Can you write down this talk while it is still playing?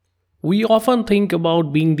We often think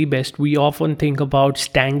about being the best. We often think about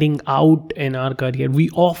standing out in our career. We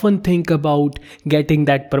often think about getting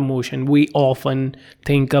that promotion. We often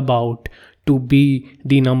think about to be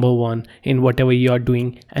the number one in whatever you are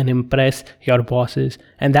doing and impress your bosses.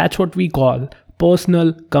 And that's what we call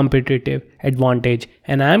personal competitive advantage.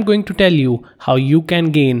 And I'm going to tell you how you can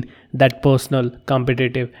gain that personal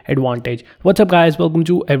competitive advantage. What's up, guys? Welcome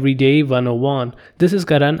to Everyday 101. This is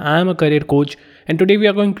Karan. I'm a career coach, and today we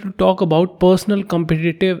are going to talk about personal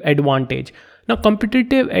competitive advantage. Now,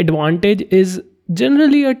 competitive advantage is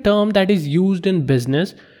generally a term that is used in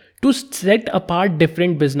business to set apart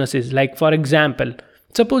different businesses. Like, for example,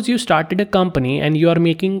 suppose you started a company and you are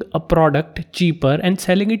making a product cheaper and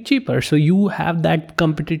selling it cheaper. So you have that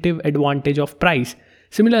competitive advantage of price.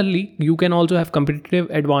 Similarly, you can also have competitive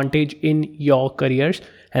advantage in your careers,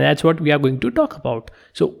 and that's what we are going to talk about.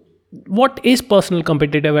 So, what is personal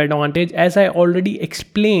competitive advantage? As I already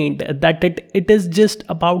explained, that it is just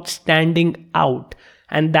about standing out,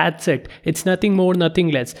 and that's it. It's nothing more,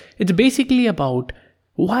 nothing less. It's basically about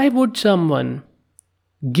why would someone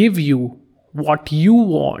give you what you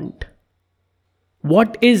want?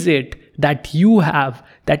 What is it that you have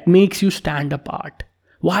that makes you stand apart?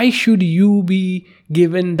 Why should you be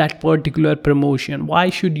given that particular promotion?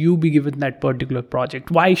 Why should you be given that particular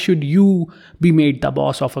project? Why should you be made the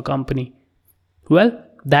boss of a company? Well,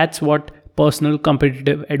 that's what personal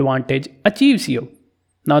competitive advantage achieves you.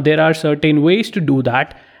 Now, there are certain ways to do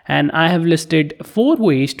that, and I have listed 4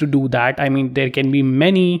 ways to do that. I mean, there can be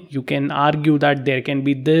many. You can argue that there can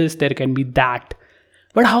be this, there can be that.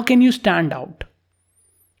 But how can you stand out?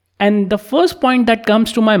 And the first point that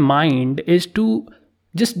comes to my mind is to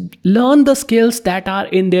just learn the skills that are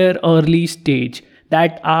in their early stage,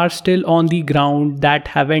 that are still on the ground, that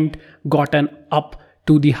haven't gotten up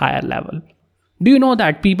to the higher level. Do you know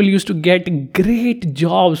that people used to get great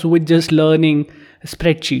jobs with just learning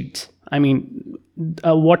spreadsheets? I mean,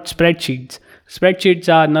 what spreadsheets?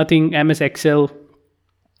 Spreadsheets are nothing, MS Excel,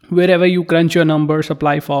 wherever you crunch your numbers,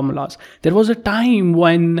 apply formulas. There was a time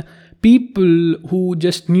when people who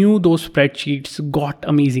just knew those spreadsheets got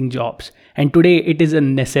amazing jobs. And today it is a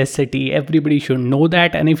necessity. Everybody should know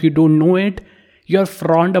that. And if you don't know it, you're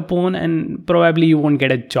frowned upon and probably you won't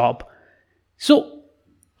get a job. So,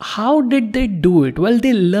 how did they do it? Well,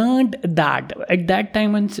 they learned that at that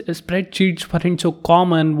time when spreadsheets weren't so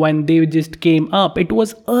common, when they just came up, it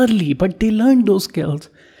was early, but they learned those skills.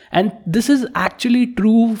 And this is actually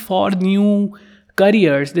true for new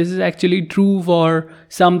careers. This is actually true for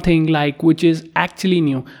something like which is actually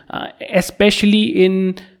new, especially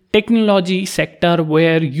in technology sector,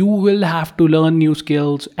 where you will have to learn new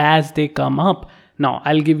skills as they come up. Now,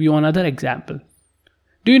 I'll give you another example.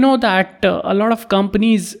 Do you know that a lot of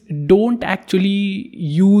companies don't actually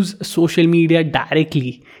use social media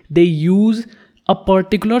directly? They use a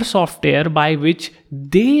particular software by which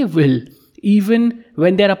they will, even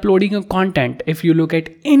when they're uploading a content, if you look at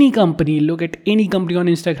any company on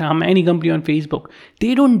Instagram, any company on Facebook,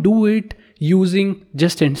 they don't do it using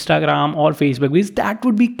just Instagram or Facebook, because that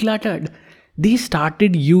would be cluttered. They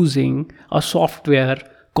started using a software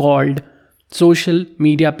called Social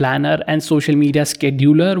Media Planner and Social Media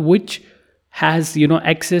Scheduler, which has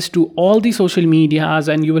access to all the social medias,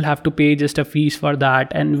 and you will have to pay just a fees for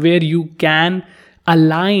that, and where you can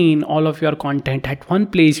align all of your content at one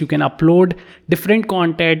place. You can upload different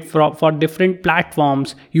content for different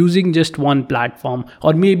platforms using just one platform,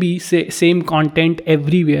 or maybe say same content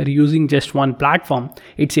everywhere using just one platform.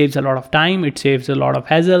 It saves a lot of time, it saves a lot of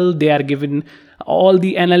hassle. They are given all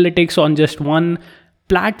the analytics on just one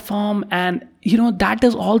platform, and that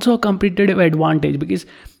is also a competitive advantage, because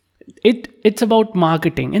it's about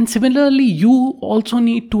marketing. And similarly, you also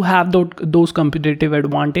need to have those competitive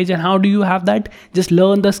advantage. And how do you have that? Just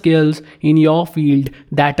learn the skills in your field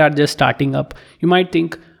that are just starting up. You might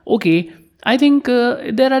think, okay, I think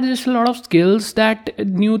there are just a lot of skills that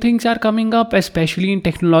new things are coming up, especially in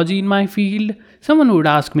technology in my field. Someone would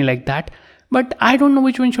ask me like that, but I don't know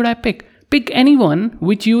which one should I pick. Pick anyone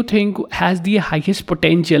which you think has the highest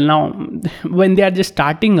potential. Now, when they are just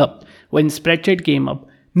starting up, when spreadsheet came up,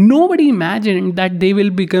 nobody imagined that they will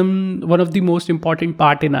become one of the most important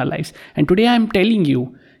part in our lives. And today I'm telling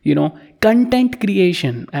you, content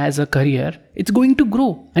creation as a career, it's going to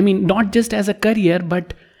grow. I mean, not just as a career,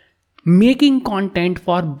 but making content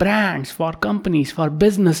for brands, for companies, for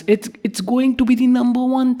business, it's going to be the number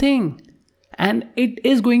one thing. And it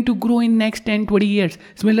is going to grow in next 10-20 years.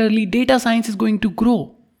 Similarly, data science is going to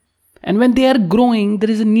grow. And when they are growing,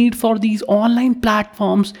 there is a need for these online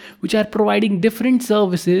platforms which are providing different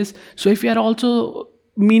services. So if you are also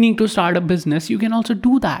meaning to start a business, you can also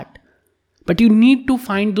do that. But you need to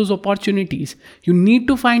find those opportunities. You need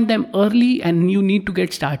to find them early and you need to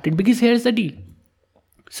get started. Because here's the deal.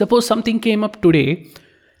 Suppose something came up today,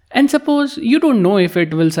 and suppose you don't know if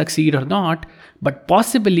it will succeed or not, but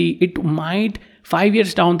possibly it might 5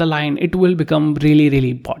 years down the line, it will become really, really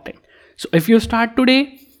important. So if you start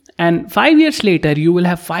today and 5 years later, you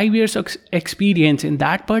will have 5 years of experience in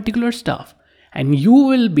that particular stuff, and you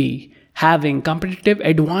will be having competitive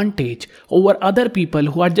advantage over other people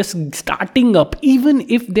who are just starting up. Even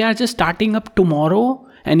if they are just starting up tomorrow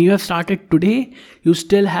and you have started today, you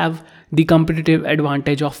still have the competitive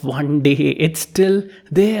advantage of one day. It's still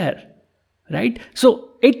there, right? So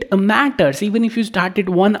it matters. Even if you started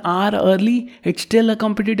 1 hour early, it's still a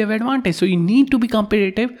competitive advantage. So you need to be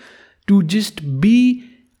competitive to just be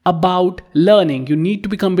about learning. You need to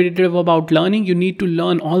be competitive about learning. You need to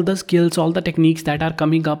learn all the skills, all the techniques that are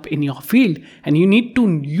coming up in your field, and you need to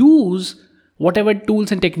use whatever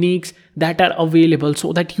tools and techniques that are available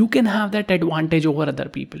so that you can have that advantage over other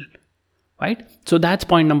people, right? So that's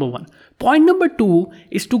point number 1. Point number 2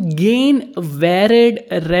 is to gain varied,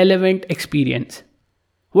 relevant experience.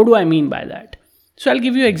 What do I mean by that? So I'll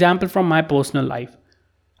give you an example from my personal life.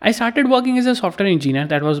 I started working as a software engineer.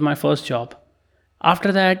 That was my first job.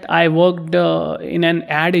 After that, I worked in an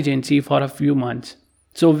ad agency for a few months.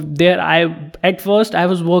 So there at first I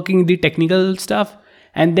was working the technical stuff,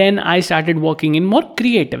 and then I started working in more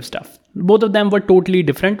creative stuff. Both of them were totally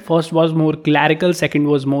different. First was more clerical, second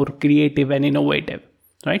was more creative and innovative,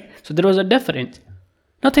 right? So there was a difference.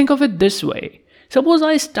 Now think of it this way. Suppose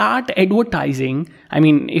I start advertising.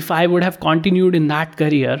 If I would have continued in that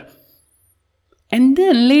career, and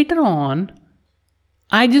then later on,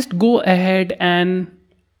 I just go ahead and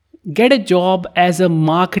get a job as a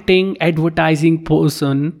marketing advertising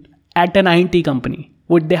person at an IT company.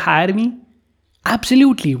 Would they hire me?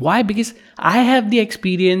 Absolutely. Why? Because I have the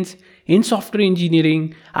experience in software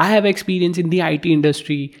engineering, I have experience in the IT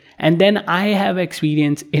industry, and then I have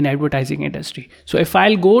experience in advertising industry. So if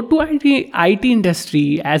I'll go to IT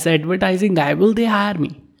industry as an advertising guy, will they hire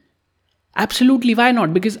me? Absolutely. Why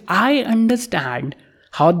not? Because I understand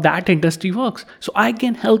how that industry works. So I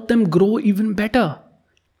can help them grow even better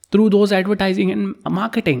through those advertising and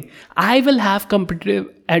marketing. I will have competitive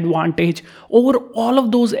advantage over all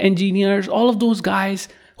of those engineers, all of those guys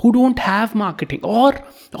who don't have marketing, or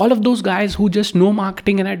all of those guys who just know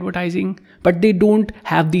marketing and advertising, but they don't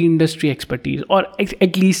have the industry expertise. Or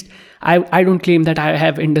at least I don't claim that I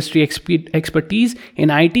have industry expertise in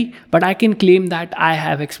IT, but I can claim that I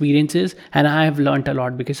have experiences and I have learned a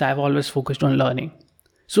lot because I've always focused on learning.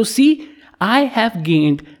 So see, I have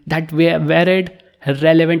gained that varied,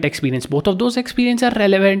 relevant experience. Both of those experiences are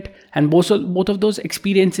relevant, and both of those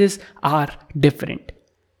experiences are different,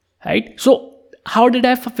 right? So how did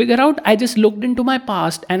I figure out? I just looked into my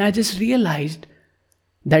past and I just realized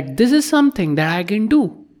that this is something that I can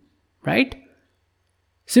do, right?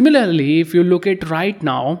 Similarly, if you look at right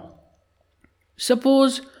now,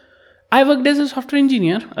 suppose I worked as a software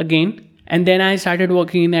engineer again, and then I started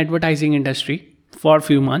working in the advertising industry for a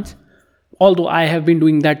few months. Although I have been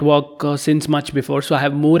doing that work since much before, so I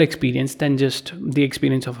have more experience than just the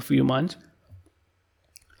experience of a few months.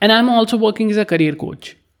 And I'm also working as a career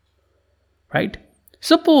coach, right?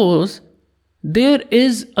 Suppose there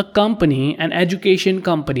is a company, an education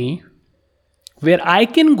company, where I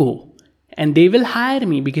can go and they will hire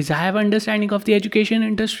me because I have understanding of the education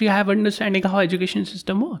industry. I have understanding how education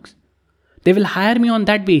system works. They will hire me on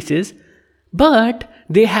that basis, but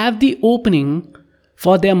they have the opening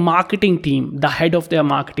for their marketing team, the head of their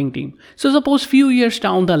marketing team. So suppose few years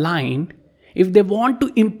down the line, if they want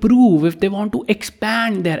to improve, if they want to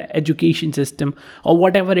expand their education system or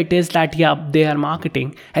whatever it is that they are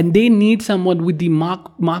marketing, and they need someone with the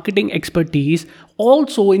marketing expertise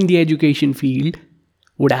also in the education field,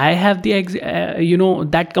 would I have the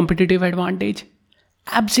that competitive advantage?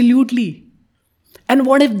 Absolutely. And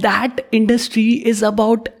what if that industry is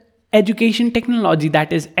about education technology,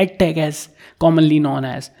 that is edtech as commonly known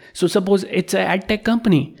as? So suppose it's an edtech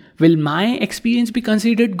company. Will my experience be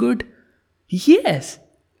considered good? Yes,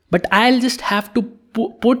 but I'll just have to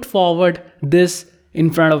put forward this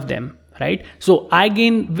in front of them, right? So I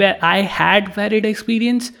had varied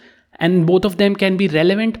experience, and both of them can be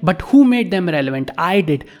relevant, but who made them relevant? I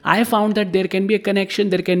did. I found that there can be a connection,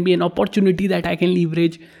 there can be an opportunity that I can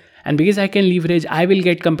leverage. And because I can leverage, I will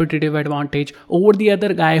get competitive advantage over the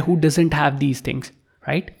other guy who doesn't have these things,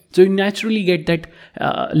 right? So you naturally get that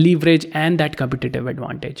leverage and that competitive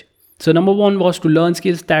advantage. So number 1 was to learn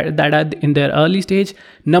skills that are in their early stage.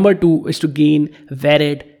 Number 2 is to gain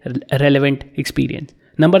varied, relevant experience.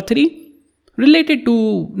 Number 3, Related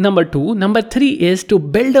to number two, number three is to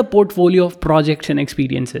build a portfolio of projects and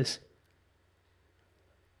experiences.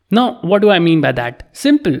 Now, what do I mean by that?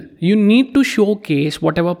 Simple. You need to showcase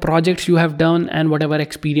whatever projects you have done and whatever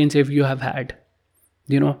experiences you have had.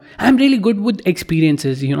 I'm really good with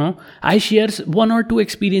experiences. I share one or two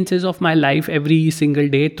experiences of my life every single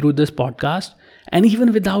day through this podcast. And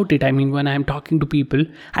even without it, when I'm talking to people,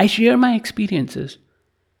 I share my experiences.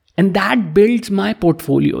 And that builds my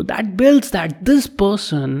portfolio. That builds that this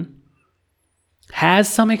person has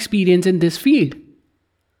some experience in this field.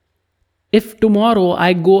 If tomorrow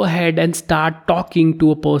I go ahead and start talking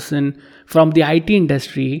to a person from the IT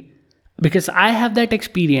industry, because I have that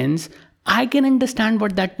experience, I can understand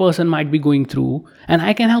what that person might be going through, and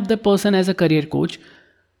I can help the person as a career coach.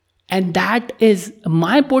 And that is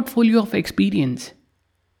my portfolio of experience.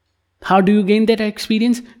 How do you gain that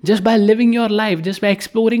experience? Just by living your life, just by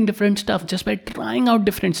exploring different stuff, just by trying out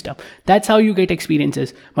different stuff. That's how you get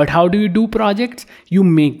experiences. But how do you do projects? You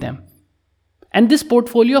make them. And this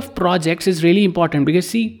portfolio of projects is really important because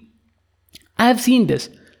see, I have seen this.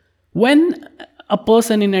 When a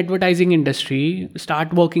person in advertising industry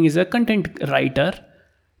start working as a content writer,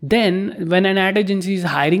 then when an ad agency is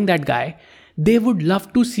hiring that guy, they would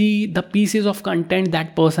love to see the pieces of content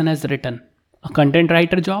that person has written. A content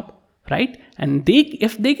writer job, right? And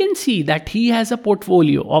if they can see that he has a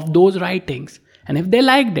portfolio of those writings, and if they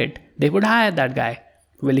liked it, they would hire that guy.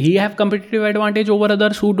 Will he have competitive advantage over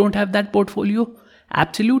others who don't have that portfolio?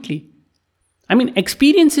 Absolutely.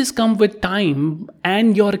 Experiences come with time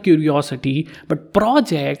and your curiosity, but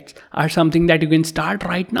projects are something that you can start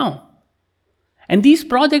right now. And these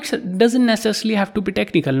projects doesn't necessarily have to be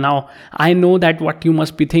technical. Now, I know that what you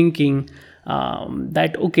must be thinking,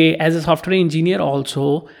 that okay, as a software engineer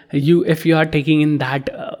also, if you are taking in that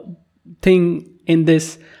thing in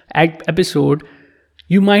this episode,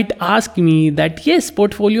 you might ask me that yes,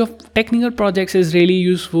 portfolio of technical projects is really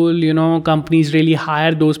useful. Companies really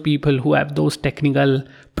hire those people who have those technical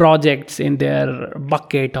projects in their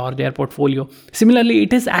bucket or their portfolio. Similarly,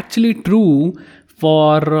 it is actually true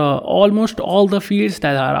for almost all the fields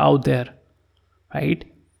that are out there, right?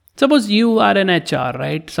 Suppose you are an HR,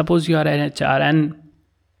 right? Suppose you are an HR and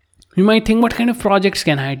you might think, what kind of projects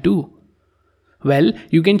can I do? Well,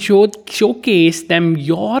 you can showcase them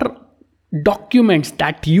your documents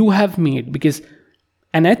that you have made, because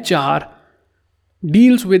an HR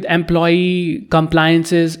deals with employee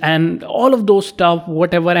compliances and all of those stuff.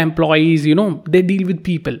 Whatever employees, they deal with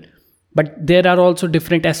people, but there are also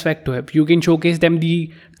different aspects to it. You can showcase them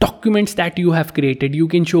the documents that you have created. You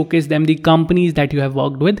can showcase them the companies that you have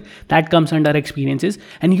worked with. That comes under experiences,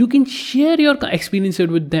 and you can share your experiences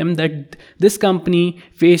with them, that this company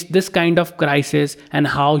faced this kind of crisis and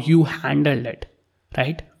how you handled it,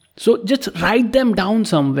 right? So just write them down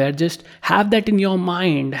somewhere. Just have that in your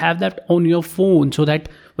mind, have that on your phone, so that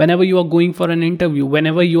whenever you are going for an interview,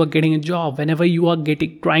 whenever you are getting a job, whenever you are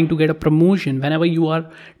trying to get a promotion, whenever you are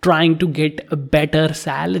trying to get a better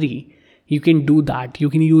salary, you can do that. You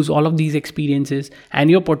can use all of these experiences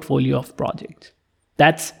and your portfolio of projects.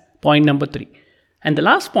 That's point number 3. And the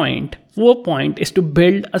last point, 4th point, is to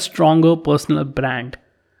build a stronger personal brand.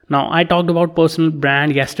 Now, I talked about personal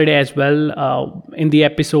brand yesterday as well, in the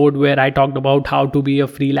episode where I talked about how to be a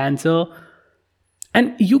freelancer.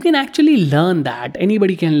 And you can actually learn that.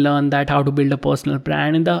 Anybody can learn that, how to build a personal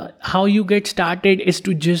brand. And how you get started is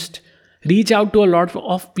to just reach out to a lot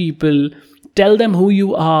of people, tell them who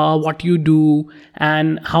you are, what you do,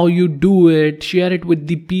 and how you do it, share it with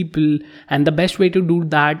the people. And the best way to do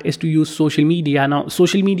that is to use social media. Now,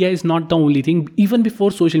 social media is not the only thing. Even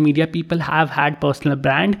before social media, people have had personal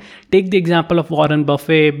brand. Take the example of Warren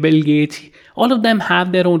Buffett, Bill Gates. All of them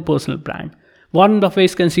have their own personal brand. Warren Buffett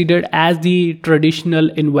is considered as the traditional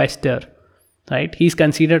investor, right? He's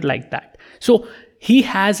considered like that. So he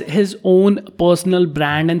has his own personal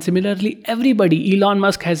brand, and similarly, everybody, Elon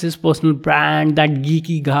Musk has his personal brand, that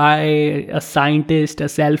geeky guy, a scientist, a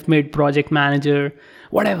self-made project manager,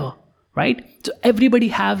 whatever, right? So everybody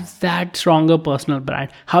has that stronger personal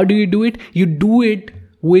brand. How do you do it? You do it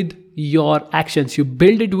with your actions. You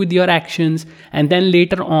build it with your actions, and then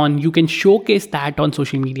later on, you can showcase that on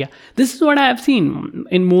social media. This is what I have seen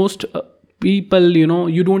in most people.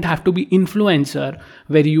 You don't have to be influencer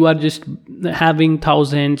where you are just having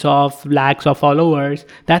thousands of lakhs of followers.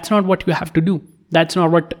 That's not what you have to do. That's not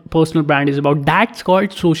what personal brand is about. That's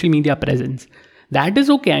called social media presence. That is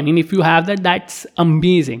okay. If you have that, that's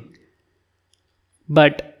amazing.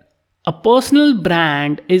 But a personal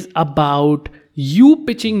brand is about you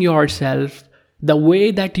pitching yourself the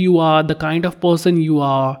way that you are, the kind of person you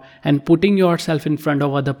are, and putting yourself in front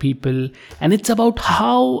of other people. And it's about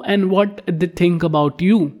how and what they think about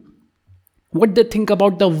you, what they think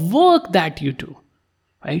about the work that you do,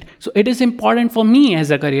 right? So it is important for me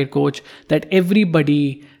as a career coach that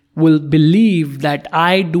everybody will believe that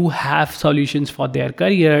I do have solutions for their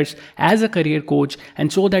careers as a career coach,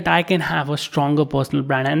 and so that I can have a stronger personal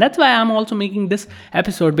brand. And that's why I'm also making this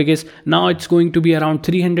episode, because now it's going to be around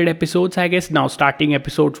 300 episodes, I guess. Now starting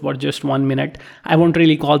episodes were just 1 minute. I won't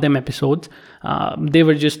really call them episodes. They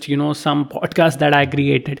were just, some podcasts that I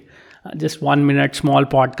created. Just 1 minute small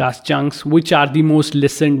podcast chunks, which are the most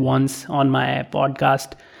listened ones on my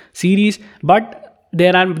podcast series. But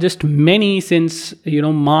there are just many since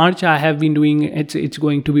March. I have been doing it's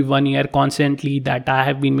going to be 1 year constantly that I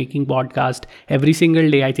have been making podcast every single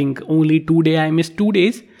day. I think only 2 days I missed 2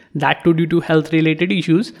 days, that too due to health related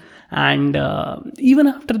issues. And even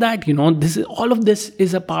after that, all of this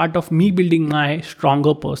is a part of me building my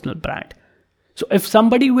stronger personal brand. So if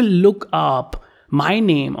somebody will look up my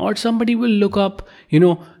name, or somebody will look up,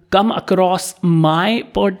 come across my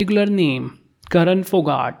particular name, Karan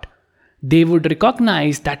Fogart, they would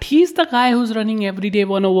recognize that he's the guy who's running Everyday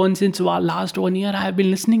 101 since last 1 year I have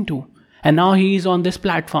been listening to. And now he's on this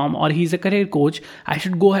platform, or he's a career coach. I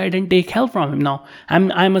should go ahead and take help from him. Now,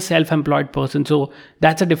 I'm a self-employed person, so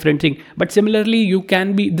that's a different thing. But similarly,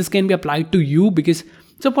 this can be applied to you, because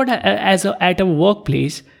suppose at a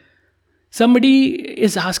workplace, somebody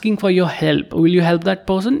is asking for your help. Will you help that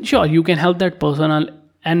person? Sure, you can help that person,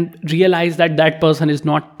 and realize that that person is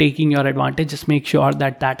not taking your advantage. Just make sure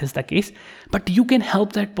that is the case. But you can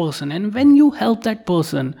help that person. And when you help that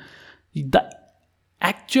person, the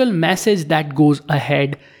actual message that goes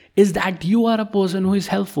ahead is that you are a person who is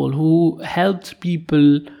helpful, who helps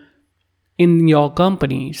people in your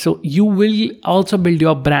company. So you will also build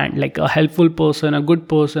your brand like a helpful person, a good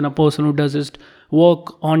person, a person who does his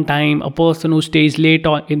work on time, a person who stays late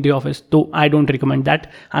in the office. Though I don't recommend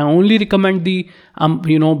that. I only recommend the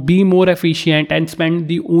be more efficient and spend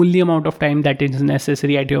the only amount of time that is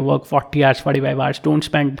necessary at your work, 40 hours, 45 hours. Don't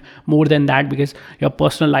spend more than that, because your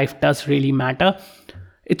personal life does really matter.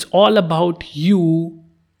 It's all about you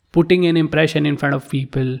putting an impression in front of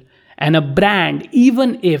people and a brand.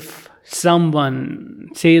 Even if someone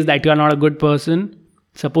says that you are not a good person,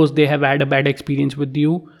 suppose they have had a bad experience with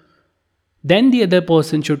you, then the other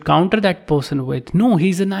person should counter that person with, no,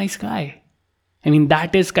 he's a nice guy. I mean,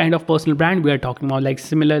 that is kind of personal brand we are talking about. Like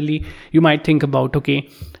similarly, you might think about, okay,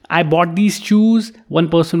 I bought these shoes. One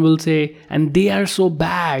person will say, and they are so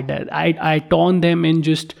bad. I torn them in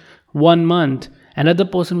just 1 month. Another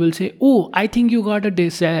person will say, oh, I think you got a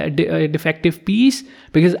defective piece,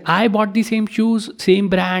 because I bought the same shoes, same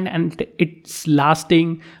brand, and it's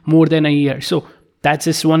lasting more than a year. So that's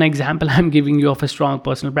just one example I'm giving you of a strong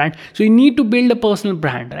personal brand. So you need to build a personal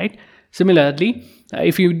brand, right? Similarly,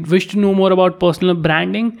 if you wish to know more about personal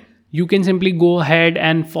branding, you can simply go ahead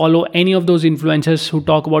and follow any of those influencers who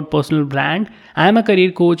talk about personal brand. I'm a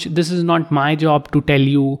career coach. This is not my job to tell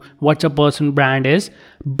you what a personal brand is,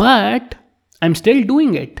 but I'm still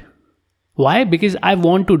doing it. Why? Because I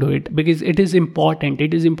want to do it, because it is important.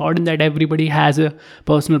 It is important that everybody has a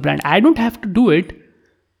personal brand. I don't have to do it,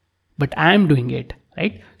 but I'm doing it,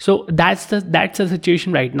 right? So that's the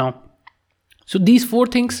situation right now. So these 4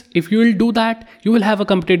 things, if you will do that, you will have a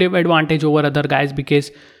competitive advantage over other guys,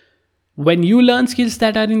 because when you learn skills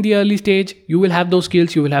that are in the early stage, you will have those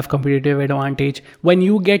skills, you will have competitive advantage. When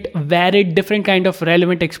you get varied, different kind of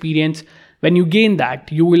relevant experience, when you gain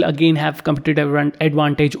that, you will again have competitive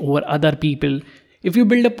advantage over other people. If you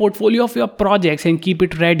build a portfolio of your projects and keep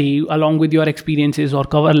it ready along with your experiences or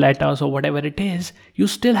cover letters or whatever it is, you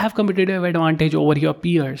still have competitive advantage over your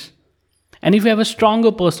peers. And if you have a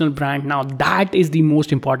stronger personal brand, now that is the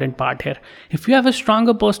most important part here. If you have a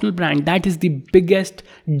stronger personal brand, that is the biggest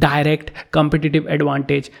direct competitive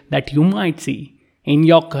advantage that you might see in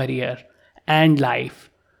your career and life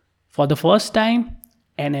for the first time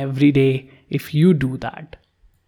and every day if you do that.